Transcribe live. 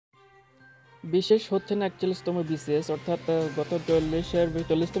বিশেষ হচ্ছে না ৪১তম বিসিএস, অর্থাৎ গত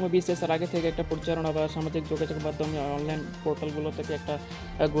 ৪০তম বিসিএস এর আগে থেকে একটা প্রচারণা বা সামাজিক যোগাযোগ মাধ্যমে অনলাইন পোর্টালগুলো থেকে একটা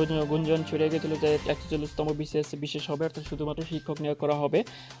গুঞ্জন ছড়িয়ে গেছিল যে ৪১তম বিসিএস বিশেষ হবে, অর্থাৎ শুধুমাত্র শিক্ষক নিয়োগ করা হবে,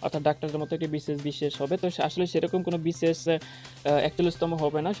 অর্থাৎ ডাক্তারের মতো একটি বিসিএস বিশেষ হবে। তো আসলে সেরকম কোনো বিসিএস ৪১তম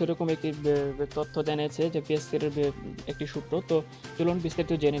হবে না, সেরকম একটি তথ্য জানিয়েছে যে পিএসসির একটি সূত্র। তো চলুন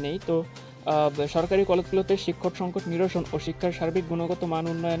বিস্তারিত জেনে নেই। তো সরকারি কলেজগুলোতে শিক্ষক সংকট নিরসন ও শিক্ষার সার্বিক গুণগত মান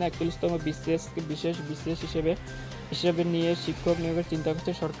উন্নয়নে ৪১তম বিসিএসকে বিশেষ বিসিএস হিসেবে নিয়ে শিক্ষক নিয়োগের চিন্তা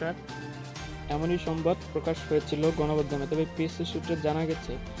করছে সরকার, এমনই সংবাদ প্রকাশ হয়েছিল গণমাধ্যমে। তবে পিএসসি সূত্রে জানা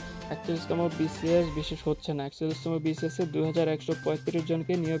গেছে ৪১তম বিসিএস বিশেষ হচ্ছে না। ৪১তম বিসিএসে ২,১৩৫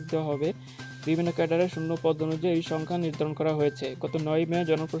 জনকে নিয়োগ দেওয়া হবে। বিভিন্ন ক্যাডারের শূন্য পদ অনুযায়ী এই সংখ্যা নির্ধারণ করা হয়েছে। গত ৯ মে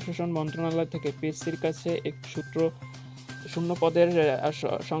জনপ্রশাসন মন্ত্রণালয় থেকে পিএসসির কাছে এক সূত্র শূন্য পদের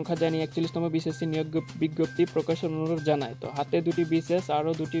সংখ্যা জানিয়ে ৪১তম বিসিএস নিয়োগ বিজ্ঞপ্তি প্রকাশের অনুরোধ জানায়। তো হাতে দুটি বিসিএস,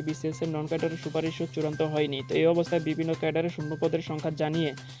 আরও দুটি বিসিএস এর নন ক্যাডারের সুপারিশও চূড়ান্ত হয়নি। তো এই অবস্থায় বিভিন্ন ক্যাডারের শূন্য পদের সংখ্যা জানিয়ে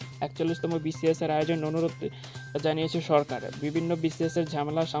 ৪১তম বিসিএস এর আয়োজনের অনুরোধ জানিয়েছে সরকার। বিভিন্ন বিসিএস এর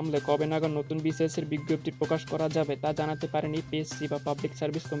ঝামেলা সামলে কবে নাগাদ নতুন বিসিএস এর বিজ্ঞপ্তি প্রকাশ করা যাবে তা জানাতে পারেনি পিএসসি বা পাবলিক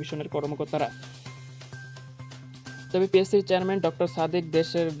সার্ভিস কমিশনের কর্মকর্তারা। তবে পিএসসির চেয়ারম্যান ডক্টর সাদিক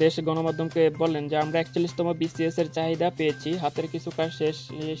দেশ গণমাধ্যমকে বললেন যে আমরা ৪১তম বিসিএস এর চাহিদা পেয়েছি, হাতের কিছু কাজ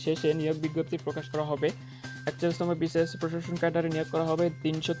শেষে নিয়োগ বিজ্ঞপ্তি প্রকাশ করা হবে। ৪১তম বিসিএস প্রশাসন ক্যাডারে নিয়োগ করা হবে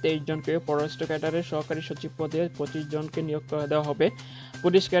 ৩২৩ জনকে, পররাষ্ট্র ক্যাডারে সহকারী সচিব পদে ২৫ জনকে নিয়োগ দেওয়া হবে,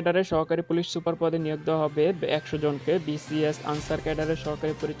 পুলিশ ক্যাডারে সহকারী পুলিশ সুপার পদে নিয়োগ দেওয়া হবে ১০০ জনকে, বিসিএস আনসার ক্যাডারে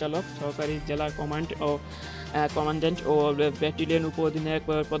সহকারী পরিচালক, সহকারী জেলা কমান্ড্যান্ট ও ব্যাটালিয়ন উপ অধিনায়ক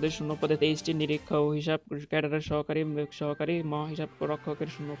পদে শূন্য পদে ২৩টি, নিরীক্ষা ও হিসাব ক্যাডারের সহকারী মহাহিসাব রক্ষকের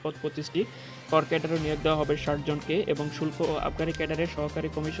শূন্য পদ ২৫টি, কর ক্যাডারে নিয়োগ দেওয়া হবে ৬০ জনকে এবং শুল্ক ও আবগারি ক্যাডারের সহকারী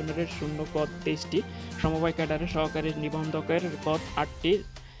কমিশনারের শূন্য পদ ২৩টি, সমবায় ক্যাডারের সহকারী নিবন্ধকের পদ ৮টি,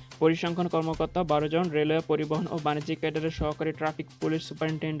 পরিসংখ্যান কর্মকর্তা ১২ জন, রেলওয়ে পরিবহন ও বাণিজ্যিক ক্যাডারের সহকারী ট্রাফিক পুলিশ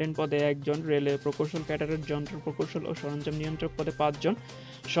সুপারিনটেনডেন্ট পদে ১ জন, রেলওয়ে প্রকৌশল ক্যাডারের যন্ত্র প্রকৌশল ও সরঞ্জাম নিয়ন্ত্রক পদে ৫ জন,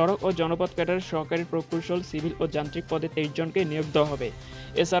 সড়ক ও জনপথ ক্যাডারের সহকারী প্রকৌশল সিভিল ও যান্ত্রিক পদে ২৩ জনকে নিয়োগ দেওয়া হবে।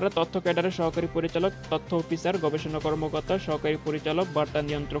 এছাড়া তথ্য ক্যাডারের সহকারী পরিচালক, তথ্য অফিসার, গবেষণা কর্মকর্তা, সহকারী পরিচালক, বার্তা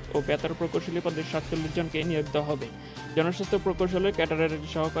নিয়ন্ত্রক ও বেতার প্রকৌশলী পদে ৪৭ জনকে নিয়োগ দেওয়া হবে। জনস্বাস্থ্য প্রকৌশলের ক্যাডারের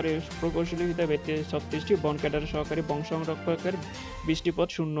সহকারী প্রকৌশলী হিসেবে ৩৬টি, বন ক্যাডারের সহকারী বন সংরক্ষকের ২০টি পদ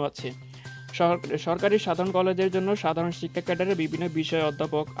শূন্য আছে। সরকারি সাধারণ কলেজের জন্য সাধারণ শিক্ষা ক্যাডারের বিভিন্ন বিষয়ে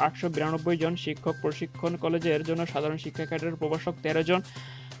অধ্যাপক ৮৯২ জন, শিক্ষক প্রশিক্ষণ কলেজের জন্য সাধারণ শিক্ষা ক্যাডারের প্রভাষক ১৩ জন,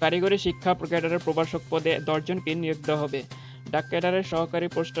 কারিগরি শিক্ষা ক্যাডারের প্রভাষক পদে ১০ জনকে নিয়োগ দেওয়া হবে। ডাক ক্যাডারের সহকারী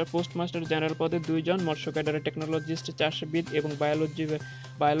পোস্টমাস্টার জেনারেল পদে ২ জন, মৎস্য ক্যাডারের টেকনোলজিস্ট, চাষবিদ এবং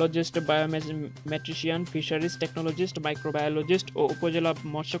বায়োলজিস্ট, বায়োমেট্রিশিয়ান, ফিশারিজ টেকনোলজিস্ট, মাইক্রোবায়োলজিস্ট ও উপজেলা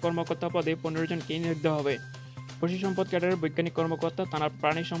মৎস্য কর্মকর্তা পদে ১৫ জনকে নিয়োগ দেওয়া হবে। পশু সম্পদ ক্যাডারের বৈজ্ঞানিক কর্মকর্তা,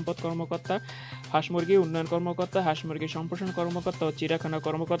 প্রাণী সম্পদ কর্মকর্তা, হাঁস মুরগি উন্নয়ন কর্মকর্তা, হাঁস মুরগি সম্প্রসারণ কর্মকর্তা ও চিড়িয়াখানা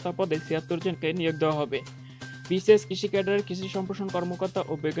কর্মকর্তা পদে ৭৬ জনকে নিয়োগ দেওয়া হবে। বিসিএস কৃষি ক্যাডারের কৃষি সম্প্রসারণ কর্মকর্তা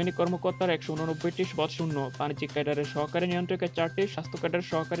ও বৈজ্ঞানিক কর্মকর্তার ১৮৯টি পদ শূন্য, বাণিজ্যিক ক্যাডারের সহকারী নিয়ন্ত্রকের ৪টি, স্বাস্থ্য ক্যাডারের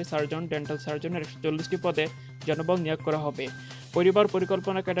সহকারী সার্জন, ডেন্টাল সার্জনের ১৪০টি পদে জনবল নিয়োগ করা হবে। পরিবার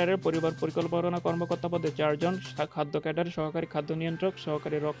পরিকল্পনা ক্যাডারের পরিবার পরিকল্পনা কর্মকর্তা পদে ৪ জন, খাদ্য ক্যাডারের সহকারী খাদ্য নিয়ন্ত্রক,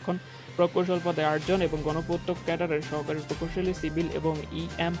 সহকারী রক্ষণ প্রকৌশল পদে ৮ জন এবং গণপূর্ত ক্যাডারের সহকারী প্রকৌশলী সিভিল এবং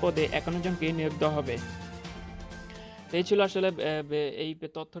ইএম পদে ৫১ জনকে নিয়োগ দেওয়া হবে। এই ছিল আসলে এই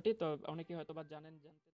তথ্যটি। তো অনেকে হয়তো বা জানেন।